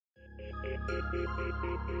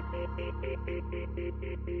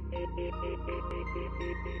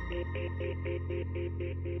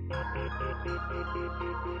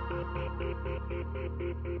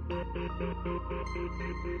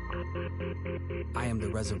I am the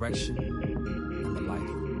resurrection and the life.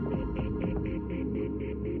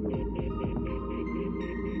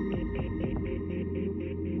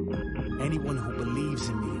 Anyone who believes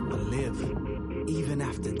in me will live, even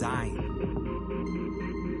after dying.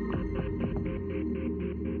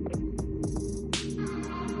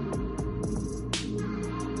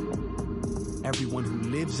 Everyone who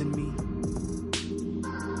lives in me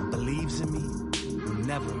and believes in me will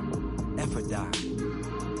never, ever die.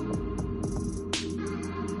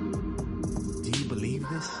 Do you believe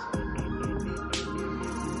this?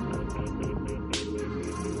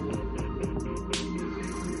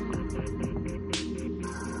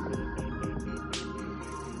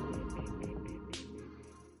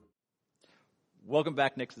 Welcome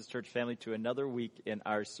back, Nixon's Church family, to another week in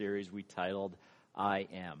our series we titled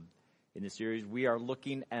I.AM. In this series, we are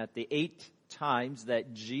looking at the 8 times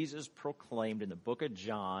that Jesus proclaimed in the book of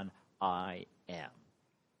John, I am.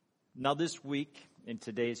 Now this week, in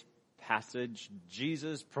today's passage,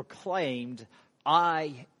 Jesus proclaimed,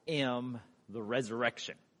 I am the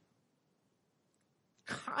resurrection.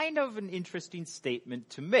 Kind of an interesting statement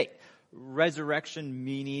to make. Resurrection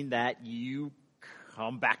meaning that you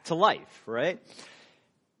come back to life, right?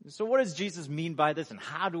 So what does Jesus mean by this, and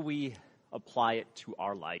how do we apply it to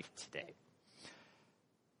our life today?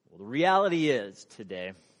 Well, the reality is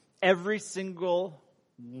today, every single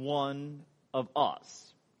one of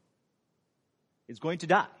us is going to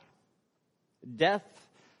die. Death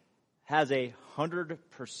has a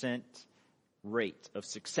 100% rate of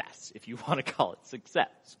success, if you want to call it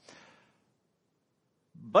success.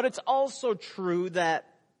 But it's also true that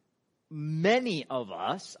many of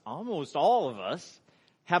us, almost all of us,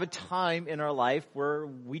 have a time in our life where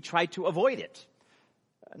we try to avoid it.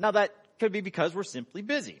 Now that could be because we're simply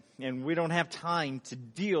busy and we don't have time to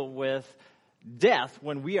deal with death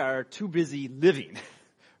when we are too busy living,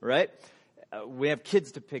 right? We have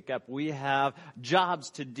kids to pick up. We have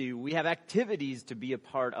jobs to do. We have activities to be a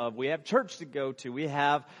part of. We have church to go to. We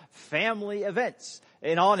have family events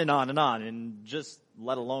and on and on and on, and just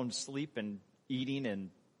let alone sleep and eating and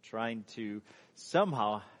trying to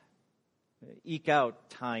somehow eke out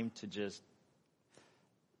time to just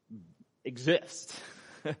exist.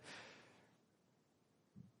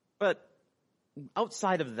 But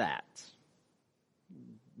outside of that,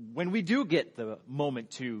 when we do get the moment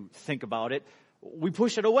to think about it, we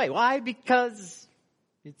push it away. Why? Because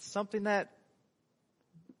it's something that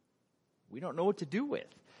we don't know what to do with.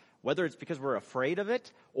 Whether it's because we're afraid of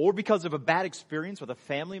it or because of a bad experience with a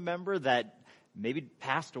family member that maybe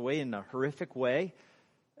passed away in a horrific way.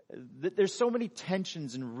 There's so many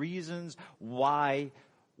tensions and reasons why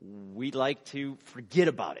we like to forget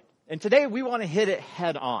about it. And today we want to hit it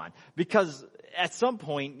head on, because at some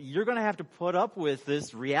point you're going to have to put up with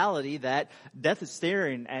this reality that death is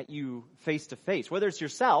staring at you face to face, whether it's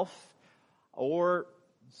yourself or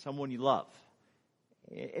someone you love.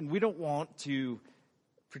 And we don't want to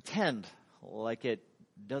pretend like it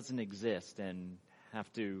doesn't exist and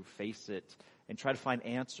have to face it and try to find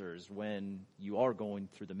answers when you are going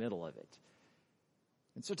through the middle of it.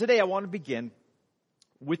 And so today I want to begin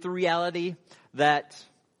with the reality that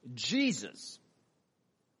Jesus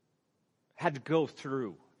had to go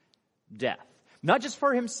through death. Not just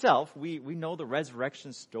for himself. We know the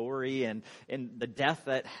resurrection story and the death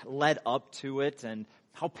that led up to it and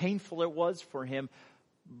how painful it was for him.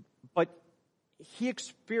 But he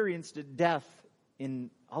experienced death in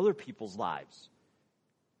other people's lives.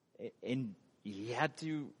 And he had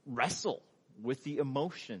to wrestle with the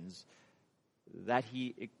emotions that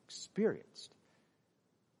he experienced.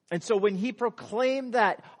 And so when he proclaimed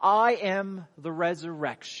that I am the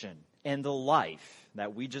resurrection and the life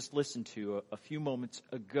that we just listened to a few moments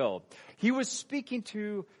ago, he was speaking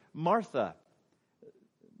to Martha.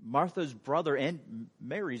 Martha's brother and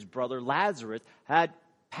Mary's brother, Lazarus, had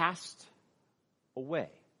passed away.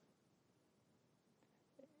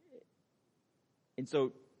 And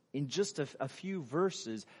so in just a few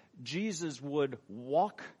verses, Jesus would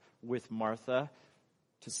walk with Martha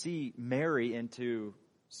to see Mary and to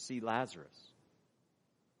see Lazarus.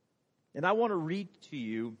 And I want to read to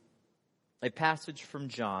you a passage from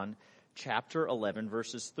John chapter 11,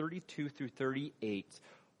 verses 32 through 38,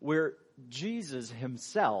 where Jesus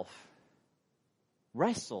himself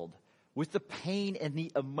wrestled with the pain and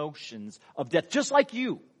the emotions of death, just like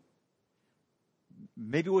you.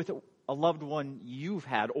 Maybe with a loved one you've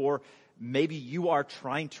had, or maybe you are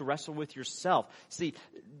trying to wrestle with yourself. See,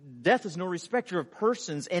 death is no respecter of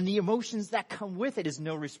persons, and the emotions that come with it is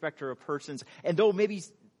no respecter of persons. And though maybe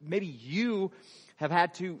you have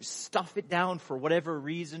had to stuff it down for whatever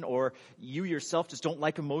reason, or you yourself just don't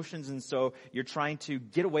like emotions, and so you're trying to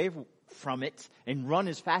get away from it and run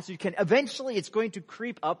as fast as you can. Eventually it's going to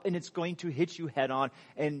creep up and it's going to hit you head on,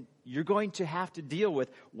 and you're going to have to deal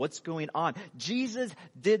with what's going on. Jesus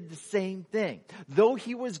did the same thing. Though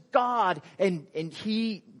he was God and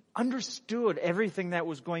he understood everything that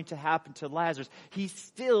was going to happen to Lazarus, he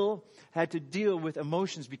still had to deal with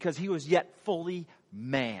emotions because he was yet fully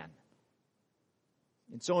man.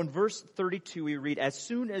 And so in verse 32 we read, as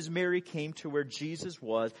soon as Mary came to where Jesus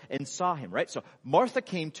was and saw him, right? So Martha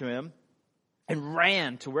came to him and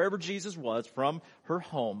ran to wherever Jesus was from her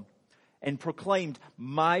home and proclaimed,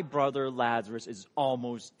 my brother Lazarus is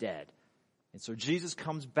almost dead. And so Jesus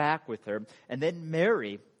comes back with her, and then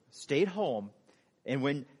Mary stayed home, and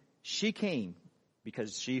when she came,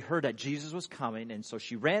 because she heard that Jesus was coming, and so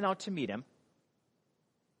she ran out to meet him,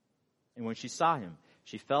 and when she saw him,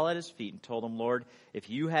 she fell at his feet and told him, Lord, if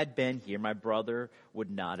you had been here, my brother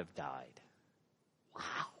would not have died. Wow.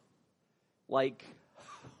 Like,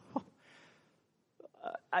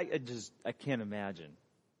 I can't imagine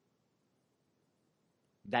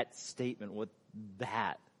that statement, what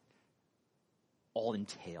that all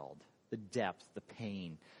entailed. The depth, the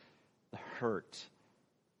pain, the hurt,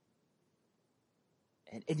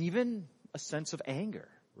 and even a sense of anger,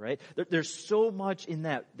 right? There's so much in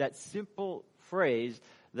that simple phrase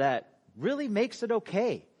that really makes it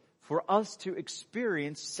okay for us to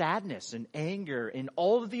experience sadness and anger and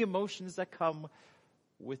all of the emotions that come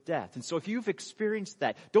with death. And so if you've experienced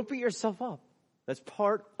that, don't beat yourself up. That's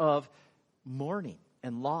part of mourning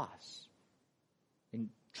and loss and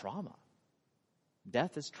trauma.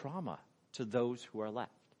 Death is trauma to those who are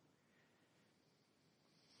left.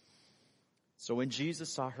 So when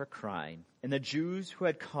Jesus saw her crying, and the Jews who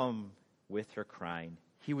had come with her crying,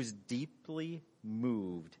 he was deeply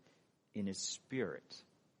moved in his spirit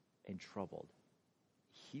and troubled.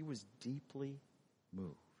 He was deeply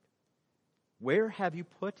moved. Where have you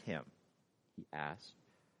put him? He asked.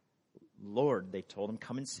 Lord, they told him,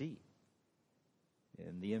 come and see.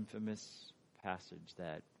 In the infamous passage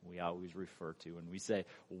that we always refer to, and we say,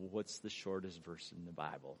 what's the shortest verse in the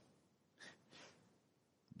Bible?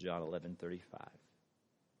 John 11:35.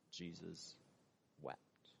 Jesus wept.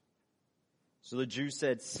 So the Jews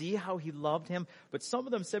said, see how he loved him? But some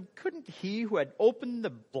of them said, couldn't he who had opened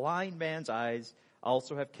the blind man's eyes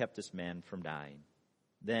also have kept this man from dying?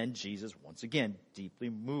 Then Jesus, once again, deeply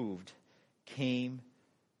moved, came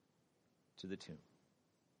to the tomb.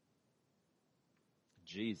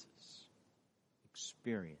 Jesus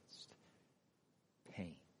experienced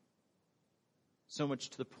pain. So much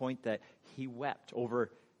to the point that he wept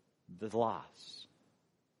over the loss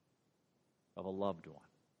of a loved one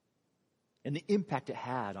and the impact it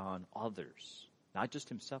had on others, not just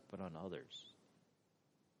himself, but on others.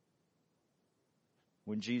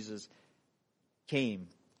 When Jesus came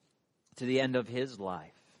to the end of his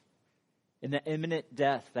life, in the imminent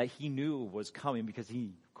death that he knew was coming, because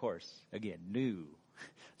he, of course, again, knew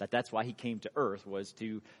that that's why he came to earth, was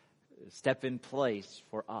to step in place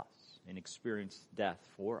for us and experience death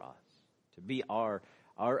for us, to be our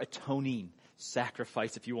atoning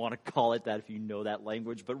sacrifice, if you want to call it that, if you know that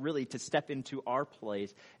language, but really to step into our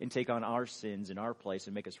place and take on our sins in our place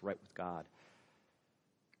and make us right with God.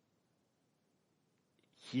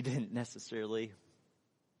 He didn't necessarily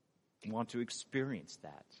want to experience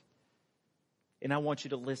that. And I want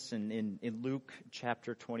you to listen in Luke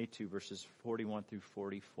chapter 22, verses 41 through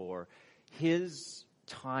 44, his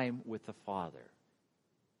time with the Father.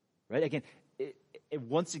 Right? Again,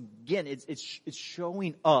 once again, it's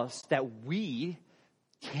showing us that we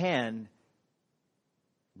can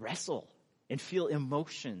wrestle and feel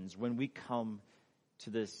emotions when we come to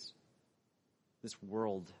this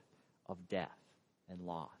world of death and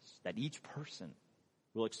loss, that each person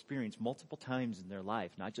will experience multiple times in their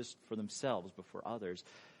life, not just for themselves, but for others.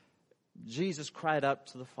 Jesus cried out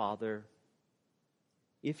to the Father,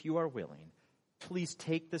 if you are willing, please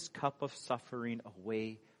take this cup of suffering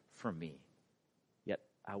away from me. Yet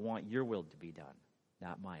I want your will to be done,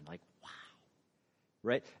 not mine. Like, wow.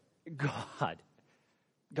 Right? God,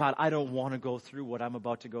 I don't want to go through what I'm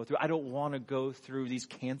about to go through. I don't want to go through these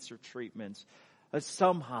cancer treatments.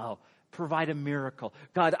 Somehow provide a miracle.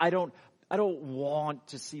 God, I don't want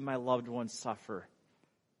to see my loved ones suffer.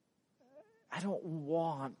 I don't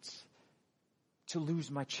want to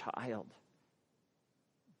lose my child.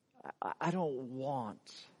 I don't want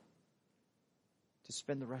to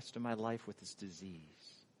spend the rest of my life with this disease.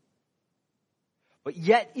 But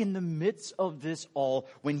yet in the midst of this all,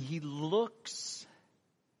 when he looks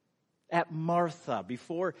at Martha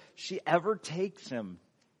before she ever takes him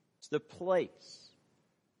to the place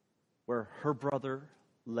where her brother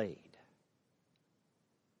laid,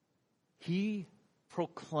 he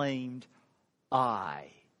proclaimed, I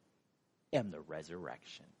am the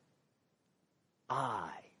resurrection.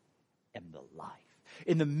 I am the life.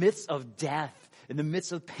 In the midst of death, in the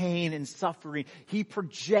midst of pain and suffering, he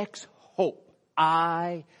projects hope.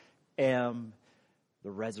 I am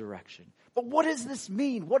the resurrection. But what does this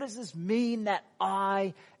mean? What does this mean that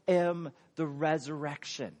I am the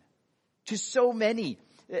resurrection? To so many,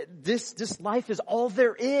 this life is all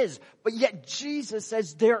there is. But yet Jesus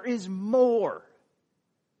says there is more.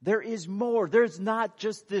 There is more. There's not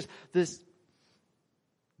just this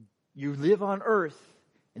you live on earth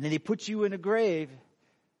and then they put you in a grave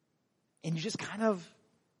and you just kind of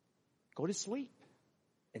go to sleep.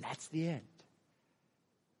 And that's the end.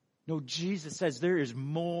 No, Jesus says there is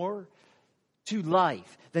more to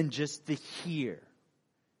life than just the here.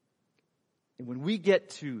 And when we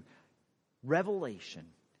get to Revelation,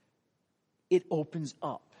 it opens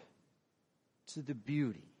up to the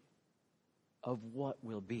beauty of what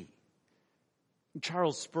will be.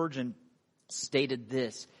 Charles Spurgeon stated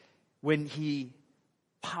this when he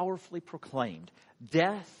powerfully proclaimed,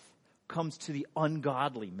 death comes to the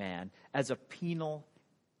ungodly man as a penal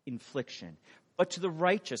infliction, but to the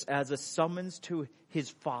righteous as a summons to his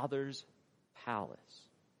Father's palace.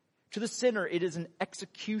 To the sinner, it is an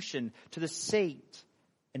execution. To the saint,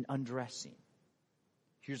 an undressing.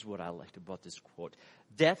 Here's what I liked about this quote.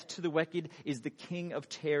 Death to the wicked is the king of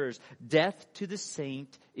terrors. Death to the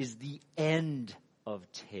saint is the end of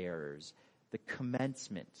terrors, the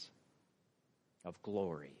commencement of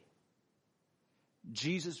glory.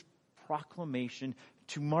 Jesus' proclamation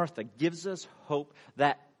to Martha gives us hope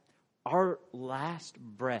that our last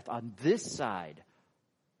breath on this side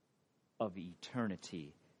of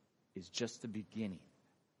eternity is just the beginning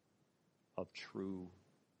of true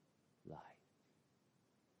life.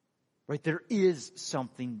 Right? There is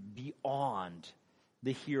something beyond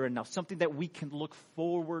the here and now, something that we can look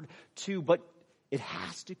forward to, but it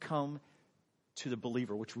has to come to the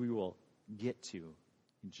believer, which we will get to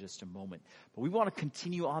in just a moment. But we want to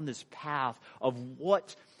continue on this path of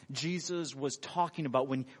what Jesus was talking about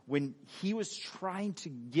when he was trying to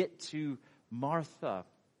get to Martha,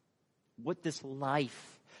 what this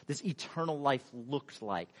life, this eternal life looks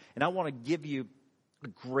like. And I want to give you a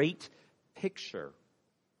great picture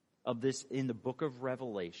of this in the book of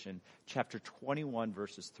Revelation, chapter 21,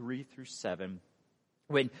 verses 3 through 7.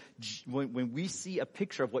 When we see a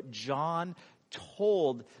picture of what John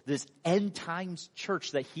told this end times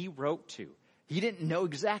church that he wrote to. He didn't know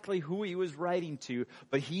exactly who he was writing to,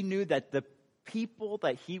 but he knew that the people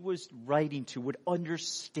that he was writing to would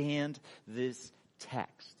understand this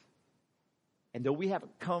text. And though we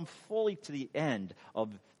haven't come fully to the end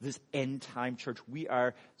of this end time church, we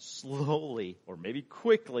are slowly, or maybe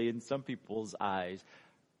quickly in some people's eyes,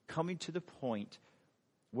 coming to the point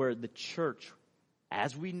where the church,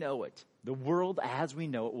 as we know it, the world as we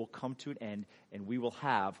know it, will come to an end, and we will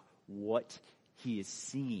have what he is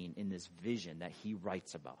seeing in this vision that he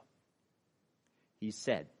writes about. He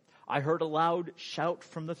said, I heard a loud shout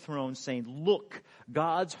from the throne saying, look,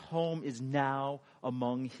 God's home is now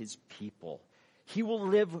among his people. He will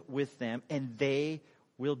live with them, and they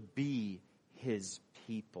will be his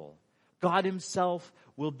people. God himself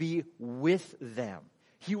will be with them.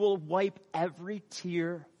 He will wipe every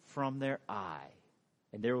tear from their eye.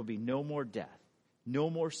 And there will be no more death, no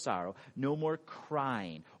more sorrow, no more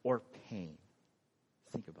crying or pain.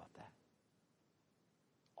 Think about that.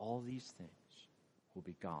 All these things will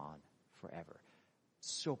be gone forever.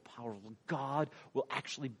 So powerful. God will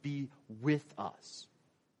actually be with us.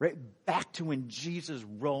 Right back to when Jesus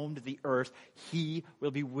roamed the earth, he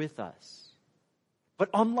will be with us. But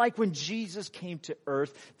unlike when Jesus came to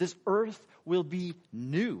earth, this earth will be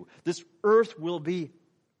new. This earth will be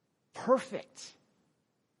perfect.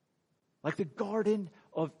 Like the Garden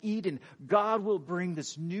of Eden, God will bring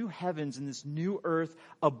this new heavens and this new earth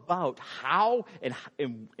about. How and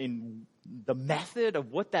in the method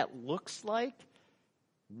of what that looks like,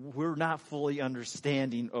 we're not fully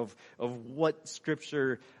understanding of what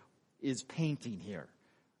Scripture is painting here.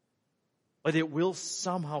 But it will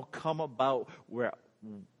somehow come about where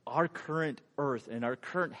our current earth and our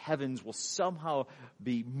current heavens will somehow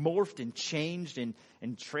be morphed and changed and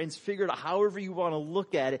transfigured, however you want to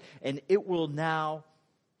look at it, and it will now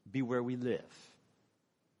be where we live.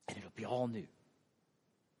 And it'll be all new.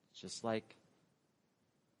 Just like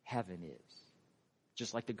heaven is.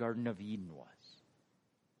 just like the Garden of Eden was.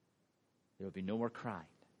 There will be no more crying,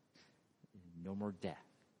 no more death,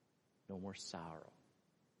 no more sorrow,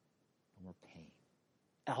 no more pain.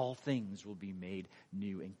 All things will be made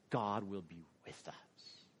new, and God will be with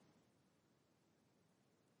us.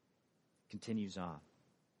 Continues on.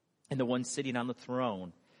 And the one sitting on the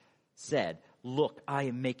throne said, "Look, I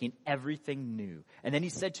am making everything new." And then he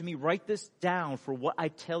said to me, "Write this down, for what I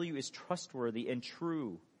tell you is trustworthy and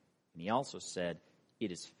true." And he also said,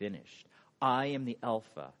 "It is finished. I am the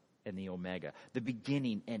Alpha and the Omega, the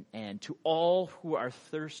beginning and end. To all who are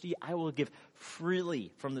thirsty, I will give freely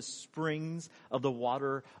from the springs of the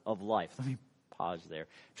water of life." Let me pause there.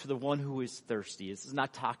 To the one who is thirsty. This is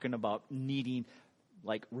not talking about needing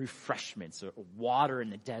like refreshments or water in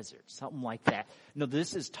the desert, something like that. No,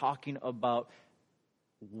 this is talking about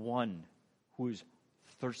one who is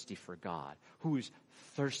thirsty for God, who is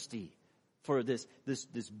thirsty for this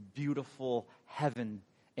beautiful heaven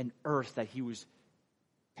and earth that he was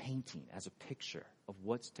painting as a picture of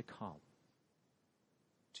what's to come.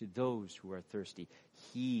 To those who are thirsty,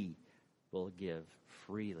 he will give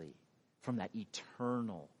freely from that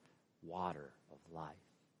eternal water of life.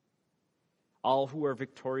 All who are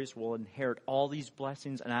victorious will inherit all these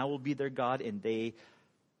blessings, and I will be their God, and they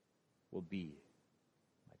will be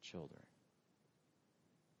my children.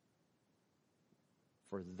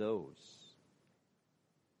 For those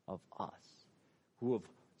of us who have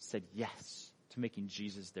said yes to making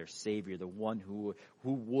Jesus their Savior, the one who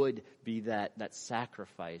would be that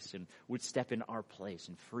sacrifice and would step in our place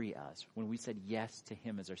and free us, when we said yes to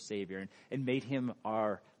him as our Savior and made him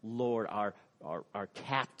our Lord, our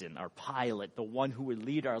captain, our pilot, the one who would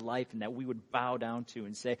lead our life and that we would bow down to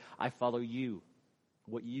and say, "I follow you.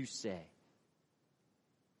 What you say,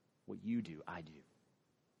 what you do, I do."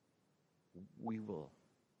 We will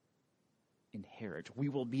inherit. We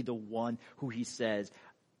will be the one who he says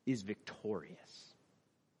is victorious.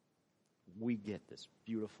 We get this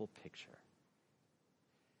beautiful picture.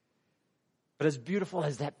 But as beautiful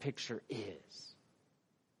as that picture is,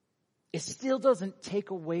 it still doesn't take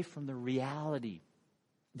away from the reality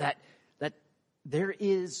that there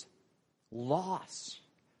is loss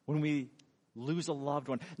when we lose a loved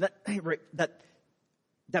one.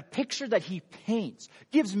 That picture that he paints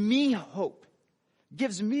gives me hope,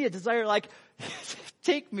 gives me a desire like,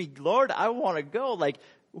 take me, Lord, I want to go. Like,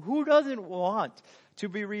 who doesn't want to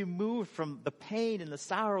be removed from the pain and the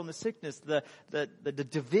sorrow and the sickness, the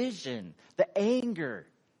division, the anger,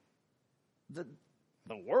 the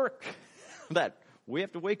work that we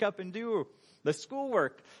have to wake up and do, the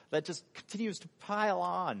schoolwork that just continues to pile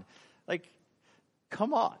on. Like,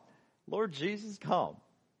 come on, Lord Jesus, come.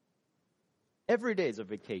 Every day is a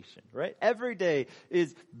vacation, right? Every day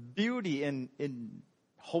is beauty in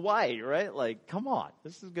Hawaii, right? Like, come on,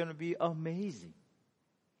 this is going to be amazing.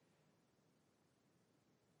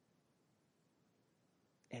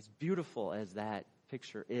 As beautiful as that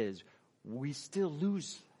picture is, we still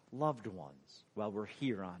lose loved ones while we're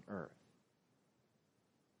here on earth.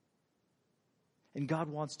 And God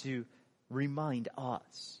wants to remind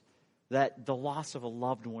us that the loss of a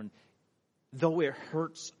loved one, though it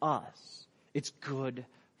hurts us, it's good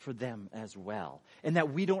for them as well. And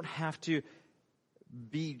that we don't have to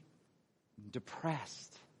be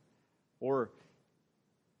depressed or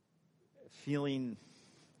feeling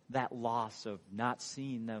that loss of not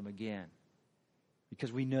seeing them again,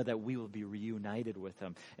 because we know that we will be reunited with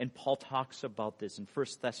them. And Paul talks about this in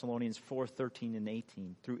 1 Thessalonians 4:13 and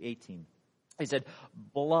 18 through 18. He said,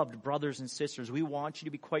 "Beloved brothers and sisters, we want you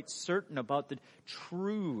to be quite certain about the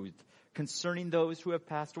truth concerning those who have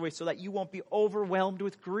passed away, so that you won't be overwhelmed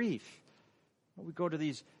with grief." We go to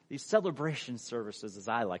these celebration services, as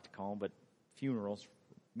I like to call them, but funerals,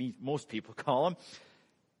 most people call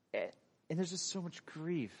them. And there's just so much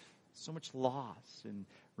grief, so much loss, and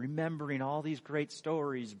remembering all these great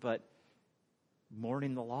stories, but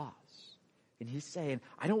mourning the loss. And he's saying,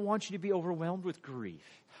 I don't want you to be overwhelmed with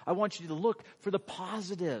grief. I want you to look for the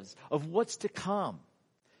positives of what's to come.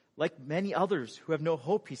 Like many others who have no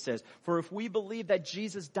hope, he says, for if we believe that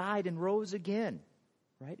Jesus died and rose again,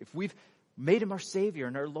 right? If we've made him our Savior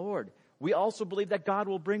and our Lord, we also believe that God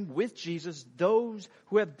will bring with Jesus those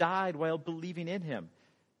who have died while believing in him.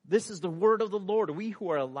 This is the word of the Lord. We who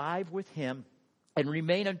are alive with him and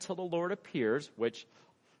remain until the Lord appears, which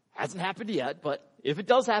hasn't happened yet, but if it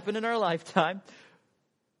does happen in our lifetime,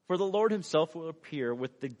 for the Lord himself will appear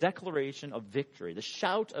with the declaration of victory, the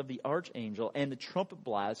shout of the archangel, and the trumpet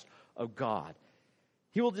blast of God.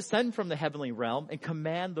 He will descend from the heavenly realm and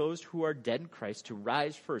command those who are dead in Christ to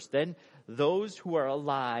rise first. Then those who are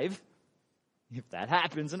alive, if that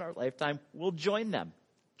happens in our lifetime, will join them,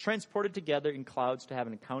 transported together in clouds to have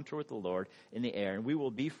an encounter with the Lord in the air, and we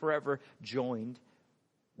will be forever joined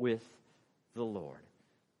with the Lord.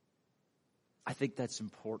 I think that's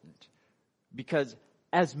important because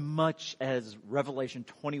as much as Revelation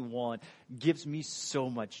 21 gives me so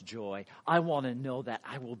much joy, I want to know that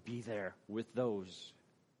I will be there with those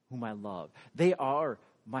whom I love. They are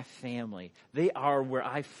my family. They are where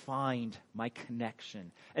I find my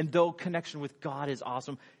connection. And though connection with God is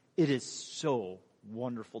awesome, it is so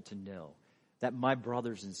wonderful to know that my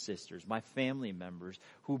brothers and sisters, my family members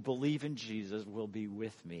who believe in Jesus will be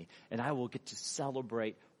with me, and I will get to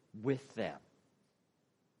celebrate with them.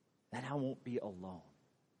 That I won't be alone.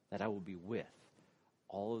 That I will be with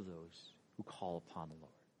all of those who call upon the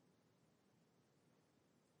Lord.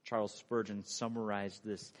 Charles Spurgeon summarized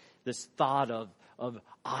this thought of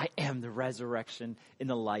I am the resurrection in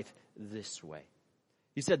the life this way.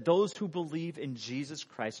 He said, those who believe in Jesus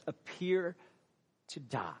Christ appear to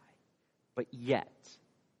die, but yet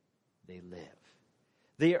they live.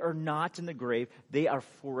 They are not in the grave. They are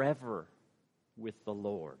forever with the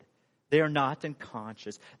Lord. They are not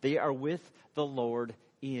unconscious. They are with the Lord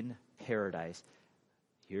in paradise.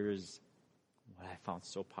 Here's what I found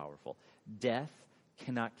so powerful. Death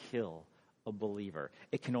cannot kill a believer.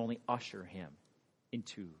 It can only usher him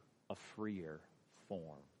into a freer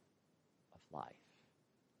form of life.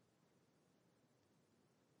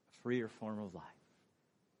 A freer form of life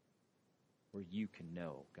where you can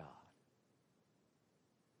know God.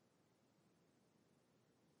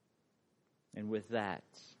 And with that,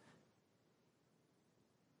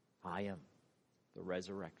 I am the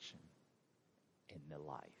resurrection and the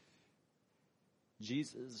life.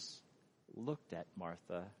 Jesus looked at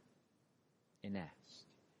Martha and asked,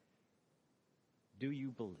 do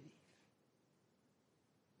you believe?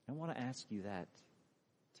 I want to ask you that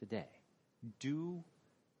today. Do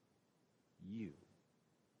you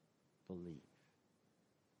believe?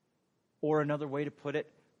 Or another way to put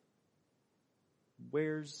it,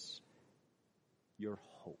 where's your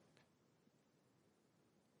hope?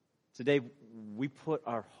 Today, we put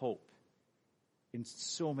our hope in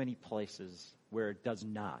so many places where it does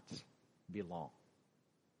not belong.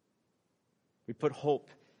 We put hope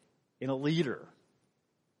in a leader,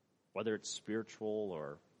 whether it's spiritual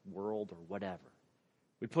or world or whatever.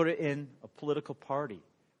 We put it in a political party.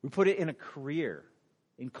 We put it in a career,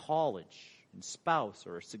 in college, in spouse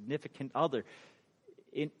or a significant other,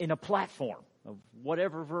 in a platform of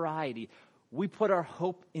whatever variety. We put our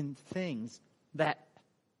hope in things that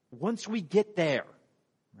once we get there,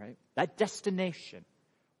 right, that destination,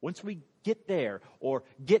 once we get there or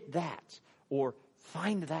get that or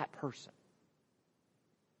find that person,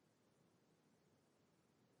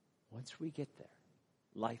 once we get there,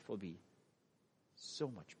 life will be so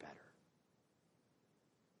much better.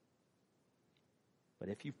 But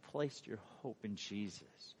if you've placed your hope in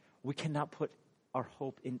Jesus, we cannot put our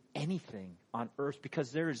hope in anything on earth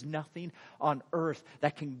because there is nothing on earth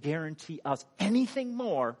that can guarantee us anything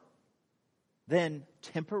more than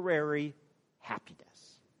temporary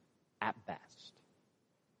happiness at best.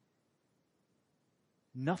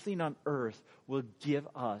 Nothing on earth will give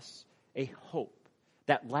us a hope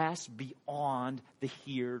that lasts beyond the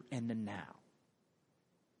here and the now.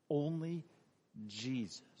 Only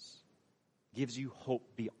Jesus gives you hope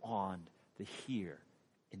beyond the here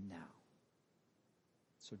and now.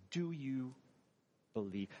 So do you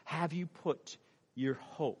believe? Have you put your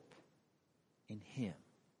hope in Him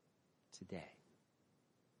today?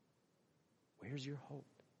 Where's your hope?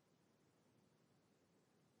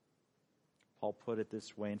 Paul put it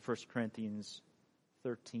this way in 1 Corinthians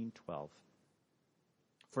 13:12.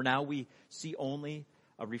 For now we see only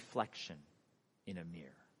a reflection in a mirror.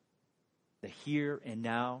 The here and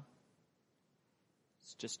now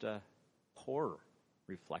is just a poor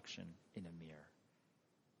reflection in a mirror.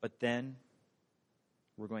 But then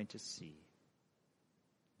we're going to see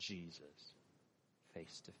Jesus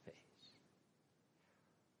face to face.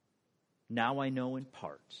 Now I know in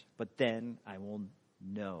part, but then I will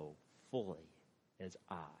know fully as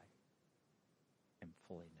I am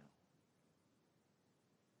fully known.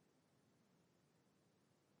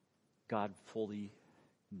 God fully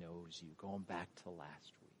knows you. Going back to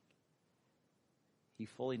last week, He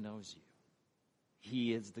fully knows you.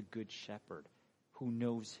 He is the good shepherd who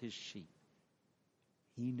knows his sheep.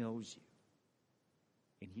 He knows you.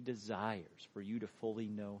 And He desires for you to fully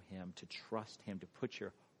know Him, to trust Him, to put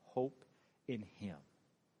your hope in Him.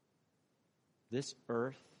 This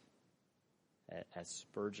earth, as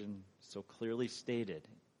Spurgeon so clearly stated,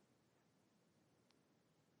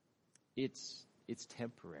 it's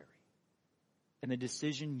temporary. And the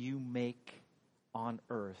decision you make on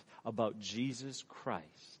earth about Jesus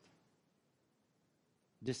Christ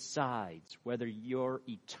decides whether your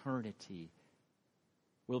eternity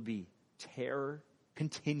will be terror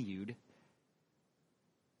continued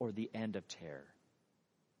or the end of terror,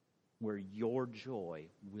 where your joy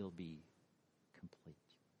will be complete.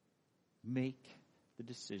 Make the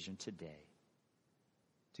decision today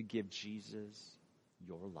to give Jesus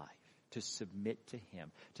your life, to submit to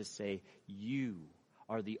him, to say, you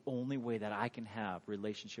are the only way that I can have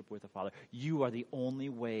relationship with the Father. You are the only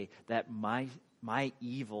way that my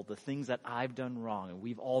evil, the things that I've done wrong, and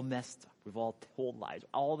we've all messed up, we've all told lies,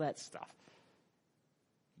 all that stuff.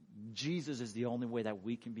 Jesus is the only way that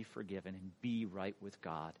we can be forgiven and be right with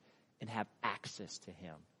God and have access to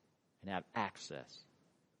him and have access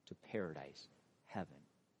to paradise, heaven,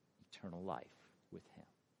 eternal life with him.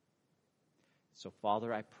 So,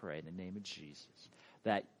 Father, I pray in the name of Jesus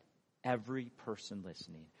that every person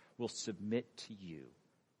listening will submit to you,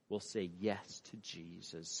 will say yes to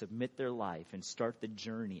Jesus, submit their life, and start the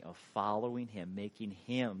journey of following him, making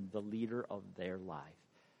him the leader of their life.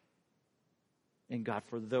 And God,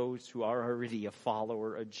 for those who are already a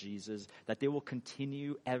follower of Jesus, that they will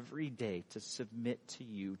continue every day to submit to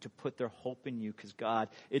you, to put their hope in you, because God,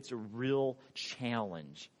 it's a real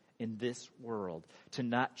challenge in this world to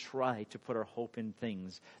not try to put our hope in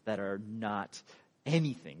things that are not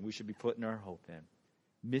anything we should be putting our hope in.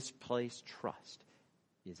 Misplaced trust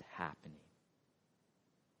is happening.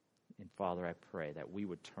 And Father, I pray that we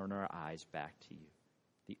would turn our eyes back to you,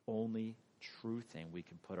 the only true thing we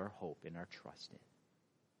can put our hope and our trust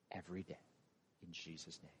in every day. In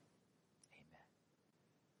Jesus' name, amen.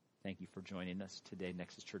 Thank you for joining us today,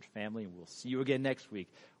 Nexus Church family, and we'll see you again next week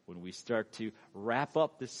when we start to wrap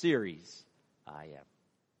up the series, I.AM.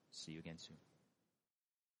 See you again soon.